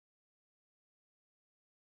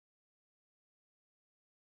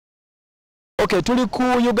Okay, tuli ku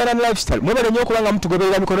Uganda lifestyle. Mwebale nnyo kubanga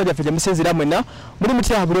mutugoberera mikono gyaffe gye musinzira mwenna. Muli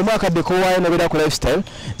mutya buli mwaka deko waayo nobera ku lifestyle.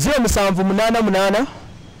 0788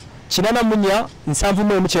 kinanamunya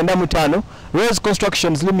 795 Rose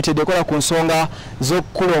Constructions Limited ekola ku nsonga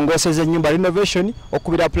z'okulongooseza ennyumba renovation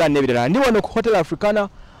okubira plan n'ebirala. Ndi wano ku Hotel Africana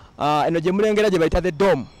eno gye mulengera gye bayita the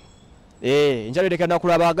Dome. Njalo lekana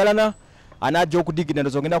kulaba agalana anajja okudigida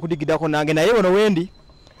ndozogenda kudigidako nange naye wano wendi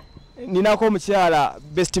ninako omukyala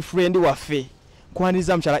best friend waffe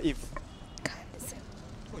kwaniriza mukyala Eve.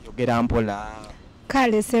 Oyogera mpola.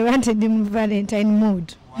 Kale sewanti ndi mu Valentine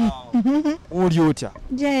mood. Wow. Uli otya?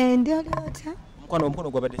 Je, ndi oli otya?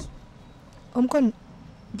 Omukono gwabadde. Omukono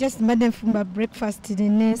just madam fumba breakfast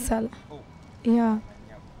ne sala. Oh. Yeah.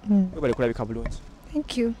 Webale kulabika bulungi.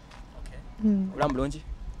 Thank you. Okay. Ulamu bulungi?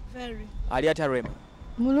 Very. Ali atya Rema?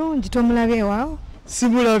 Mulungi tomulabye wao?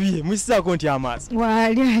 Simulabye, musisako nti amaaso.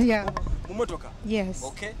 Wali. Mu motoka? Yes.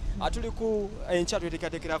 Okay. Atuli ku enkya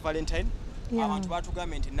tweteekateekera Valentine. Abantu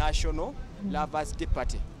batugamba nti National Lovers Day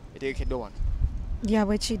Party etegekeddwa wano. Yeah,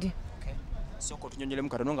 bwe kidi. Okay. Soko tunyonyelemu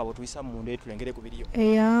katono nga bwetuyisa mu ndeetu tulengere ku video.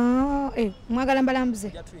 Mwagala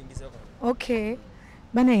mbalambuze? Yatuyingizeko. Okay.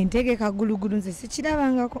 Bana entegeka gulugulu nze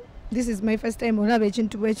sikirabangako. This is my first time olaba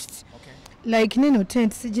ekintu bwe kiti. Okay. Like nino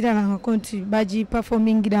tent sigirabangako nti baji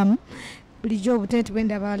performingiramu. Bulijjo obutenti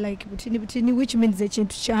bwendaba like butini which means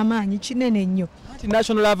ekintu ky'amaanyi kinene nnyo. Ati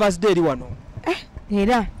National Lovers Day eri wano.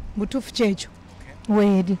 Era butuufu kyekyo.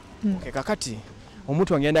 Weeri. Okay, kakati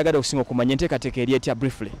omuntu wange yandagala okusinga okumanya enteekateeka eri etya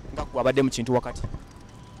briefly nga gwabadde mu kintu wakati.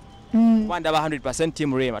 Kuba ndaba 100%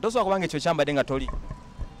 team Rema. Tosobola kubanga ekyo kyambadde nga toli.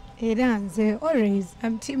 Era nze always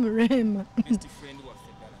I'm team Rema. Best friend waffe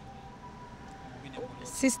ddala.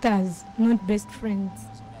 Sisters, not best friends.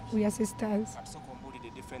 We are sisters.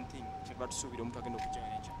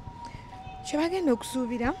 Kyebagenda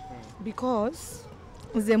okusuubira because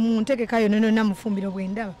nze mu ntegeka yonna mufumbiro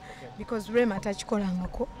bwendaba because Rema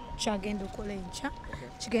takikolangako kyagenda okola enkya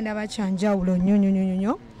kigenda bakyanjawulo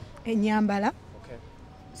nnyo ennyambala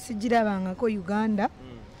sigirabangako Uganda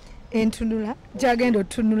entunula gyagenda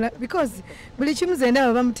otunula because buli kimu ze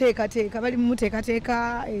ndaba bamuteekateeka bali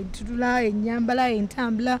mumuteekateeka entunula ennyambala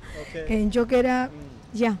entambula enjogera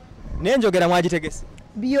n'enjogera mwagitegese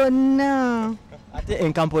byonna ate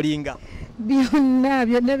enkampolinga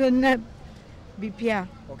byonna bipya.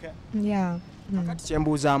 Kati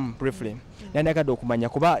kyembuuzaamu briefly nandagadde okumanya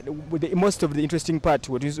kuba most of the interesting part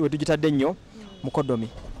wetugitadde ennyo mukodomi.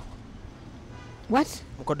 What?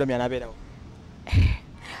 Mukodomi anaabeerawo.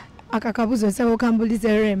 Akakabuzo nsaba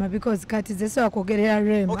okambulize Rema because kati ze sobola kwogerera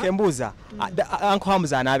Rema. Okay, mbuuza Uncle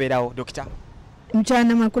Hamza anaabeerawo dokita? Mukyala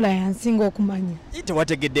Namakula yansinga okumanya.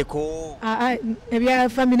 Tewategeddeko. Ebya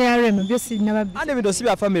family ya Rema byo sinababbi. Ate bino si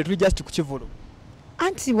bya family tuli just ku Kivulu.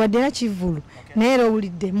 Anti wadde Kivulu naye era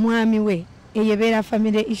owulidde mwami we eyebeera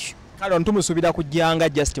family issue. Kale ntumusuubira kujjanga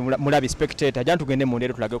just mulabi spectator jja tugende mu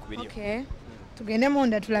ndeero tulage ku video. Okay. Tugende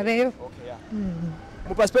munda tulabeyo. Okay.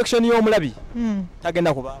 Mu perspective y'omulabi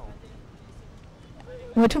tagenda kubaawo.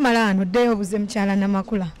 Wetumala ano ddeyo obuze mukyala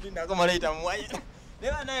Namakula. Ndako malaita muwaye.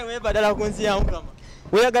 Neba naye webadala ku nsi ya Mukama.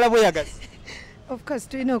 Weyagala bweyagazi. Of course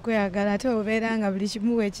tulina okweyagala ate obeera nga buli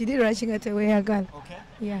kimu weekiri lwaki nga teweeyagala. Okay.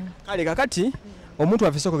 Yeah. Kale kakati omuntu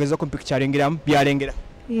afise okugeza ku picturingiramu byalengera.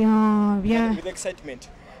 With excitement.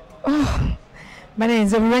 Bana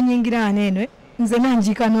nze bulwanyingira eno nze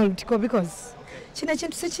nanjika n'olutiko because kino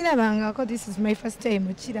kintu sikirabangako. This is my first time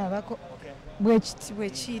okirabako. Bwe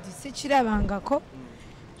kiri sikirabangako.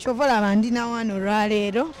 Kyova olaba ndina wano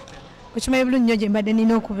olwaleero. Okimanyi bulungi nnyo gye mbadde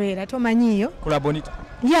nina okubeera tomanyiiyo. Kula bonita.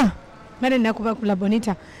 Mbadde nnakuba kula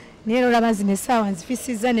bonita. Naye era olaba zino essaawa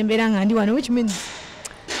nzifisizza ne mbeera nga ndi wano which means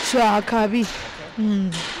kyakabi.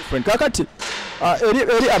 Kakati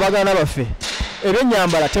eri abaganda baffe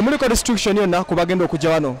ebyennyambala temuliko restriction yonna kubagenda okujja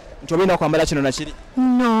wano nti obeera kwambala kino nakiri?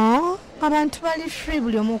 No, abantu bali free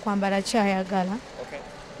buli omu okwambala kyayagala.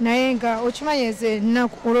 Naye nga okimanyi eze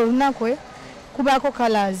olunaku kubaako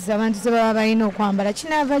colors abantu ze baba balina okwambala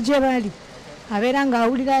kinaava gye bali abeera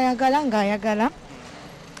ng'awulira ayagala ng'ayagala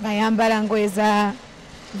ng'ayambala ngoye za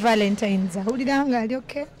Valentines awulira ng'ali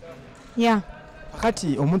okay.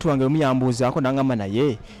 Kakati omuntu wange omuyambuuzaako nangamba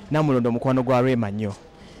naye namulondo omukwano gwa Rema nnyo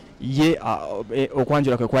ye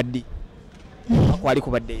okwanjula kwe kwaddi kwali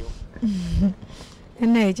kubaddeyo.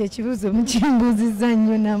 Naye ekyo ekibuuzo mukimbuuzizza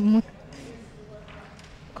nnyo nammwe.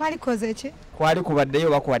 Kwali koze ki? Kwali kubaddeyo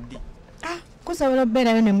oba kwaddi? Kusobola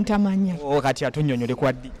okubeerayo ne mutamanya. Kati atunnyonnyole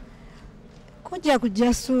kwaddi?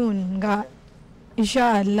 Kujja soon nga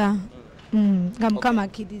inshallah nga Mukama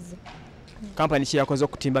akkiriza. Kampani ki yakoze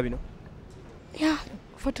okutimba bino?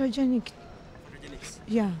 Photogenic.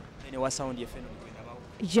 Ene wa sound ye feno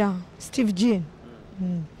ja Steve Jean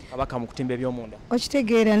kabaka mu kutimba ebyomunda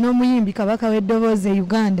okitegeera n'omuyimbi kabaka w'eddoboozi e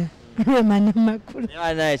Uganda Rema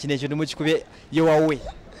Namakula naye kino ekyo nimukikubye yewawe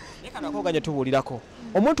naye kana koganye tubuulirako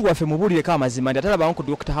omuntu waffe mubuulireko amazima ndi atalabawo ku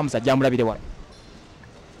Dr. Hamza gyamulabire wano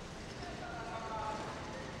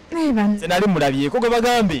nze nali mulabyeko gwe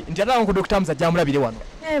bagambe nti atalabawo ku Dr. Hamza gyamulabire wano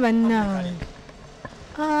bannange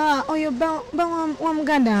oyo wa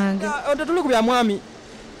muganda wange tuli ku bya mwami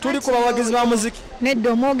tuli ku bawagizi ba muziki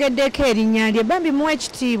nedda omwogeddeko erinnya lye bambi muwa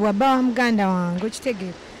ekitiibwa bba wa muganda wange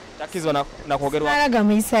okitegeera takkizibwa nakwogerwa alaga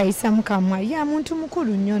muyisaayisa mukamwa ya muntu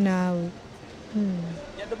mukulu nnyo naawe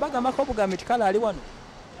yadde bagambako obugambe ti kale ali wano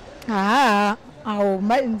awo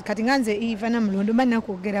kati nga nze Eva Namulondo mba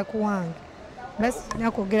nakwogera ku wange basi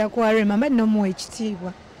nakwogera ku wa Rema mba nomuwa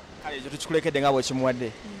ekitiibwa kale ekyo tukikulekedde nga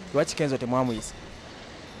bwekimuwadde lwaki Kenzo temwamuyisa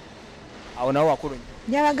awo nawo wakulu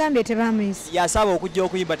yabagambye tebamuyisa yasaba okujja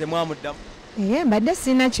okuyimba temwamuddamu mbadde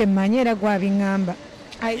sirina kyemmanyi era gwabiŋŋamba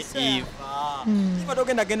ifa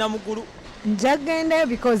togenda genda mu ggulu njagendayo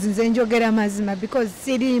because nze njogera mazima because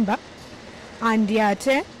sirimba andi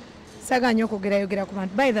ate saganya okwogerayogera ku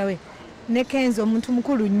bantu by the way ne Kenzo omuntu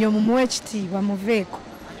mukulu nnyo mumuwe ekitiibwa muveeko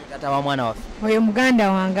tata wa mwana waffe oyo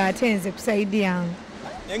muganda wange ate nze ku saidi yange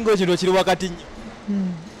naye ngaekino kiri wakati nnyo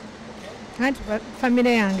anti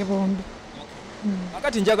famire yange bombi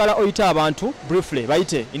akati njagala oyita abantu briefly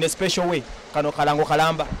bayite in a special way kano kalango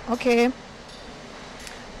kalamba okay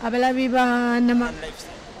abalabi ba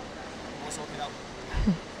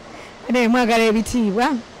mwagala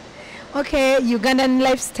ebitiibwa okay Ugandan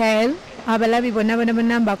lifestyle abalabi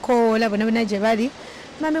bonna mbakoola bonna gye bali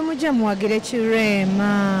mami mujje muwagire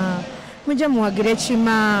kirema mujje muwagire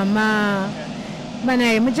kimaama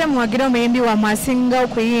banaye mujje muwagire omuyimbi wammwe asinga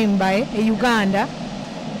okuyimba e Uganda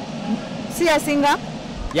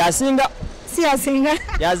yasinga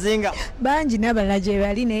bangi n'abalala gye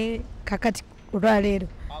bali naye kakati olwaleero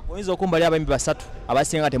oyinza okumbali abayimbi basatu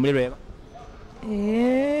abasinga temuli Rema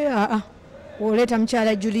oleeta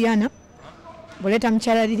mukyala Juliana oleeta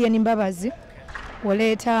mukyala Lilian Mbabazi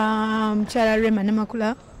oleeta mukyala Rema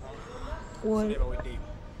Namakula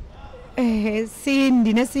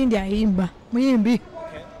Sindi ayimba muyimbi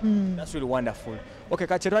That's really wonderful. Okay,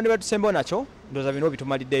 kati rwandi batusembo nakyo ndoza bino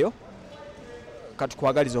bitumaliddeyo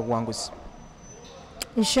katukwagaliza obuwanguzi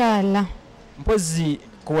inshallah mpozi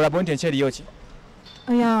kulabo nti enkyeri ki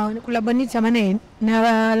kulabo nitamane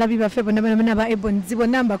n'abalabi baffe bonna ba Ebonzi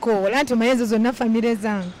bonna mbakoola nti omanyi ezo zonna famire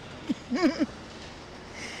zange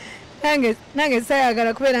nange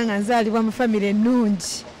sayagala kubeera nga nzaalibwa mu famire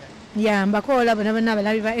ennungi mbakoola bonna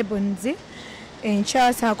abalabi ba Ebonzi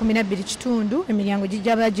enkya saa 12:00 emiryango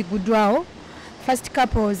gijja bagiguddwawo first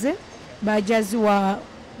couples bajaziwa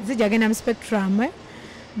zijja genda mu spectrum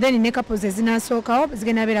then ne couples ezinasookawo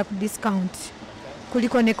zigenda beera ku discount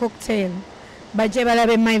kuliko ne cocktail bajje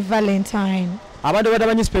balabe my Valentine abantu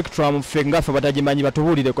batamanyi spectrum ffe ngaffe batagimanyi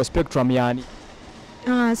batubuulireko spectrum yani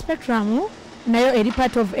spectrum nayo eri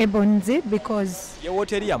part of Ebonzi because ye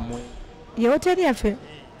hoteli yammwe yaffe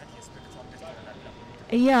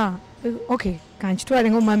okay kankitwale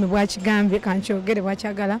ng'omwami bwakigambye kankyogere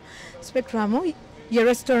bwakyagala spectrum ye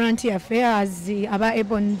restaurant yaffe aba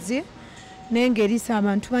Ebonzi n'engeri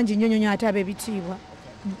abantu bangi nnyo ate ab'ebitiibwa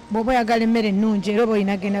bw'oba oyagala emmere ennungi era oba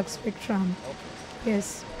olina genda ku spectrum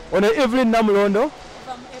yes ono Evelyn Namulondo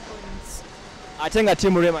ate nga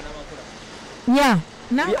tiimu Rema Namakula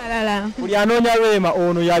n'abalala buli anoonya Rema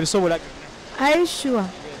ono yabisobola are you sure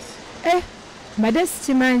mbadde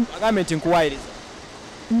sikimanyi agambe nti nkuwaayiriza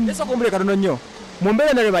esa kumbule katono nnyo mu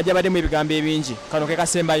mbeera na Rema ajja baddemu ebigambo ebingi kano ke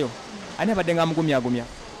kasembayo ani abadde nga amugumyagumya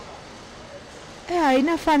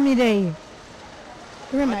alina famire ye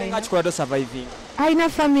nga kikola to surviving alina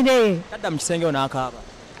famire ye tadda mu kisenge yo n'akaaba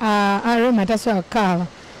Rema tasobola kukaaba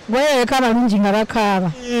gweyoleka abalungi nga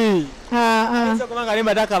bakaaba kubanga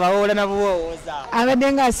Rema takaabawoola nabuwowooza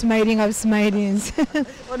abadde nga asmilinga busmilings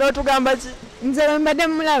onootugamba ki nze mbadde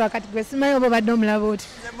mumulaba kati gwe simanyi oba obadde omulaba oti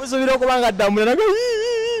musuubira okuba nga addamula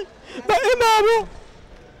emaabo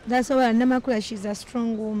tasobola Namakula she's a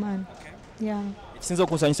strong woman ekisinza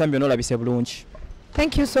okusanyusa byonna olabise bulungi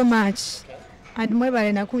thank you so much and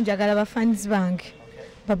mwebale nakunjagala bafans bange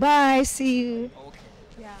bye see you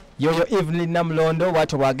yoyo Evelyn Namulondo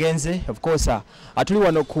bwatyo bwagenze of course atuli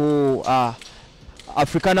wano ku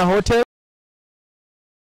Africana Hotel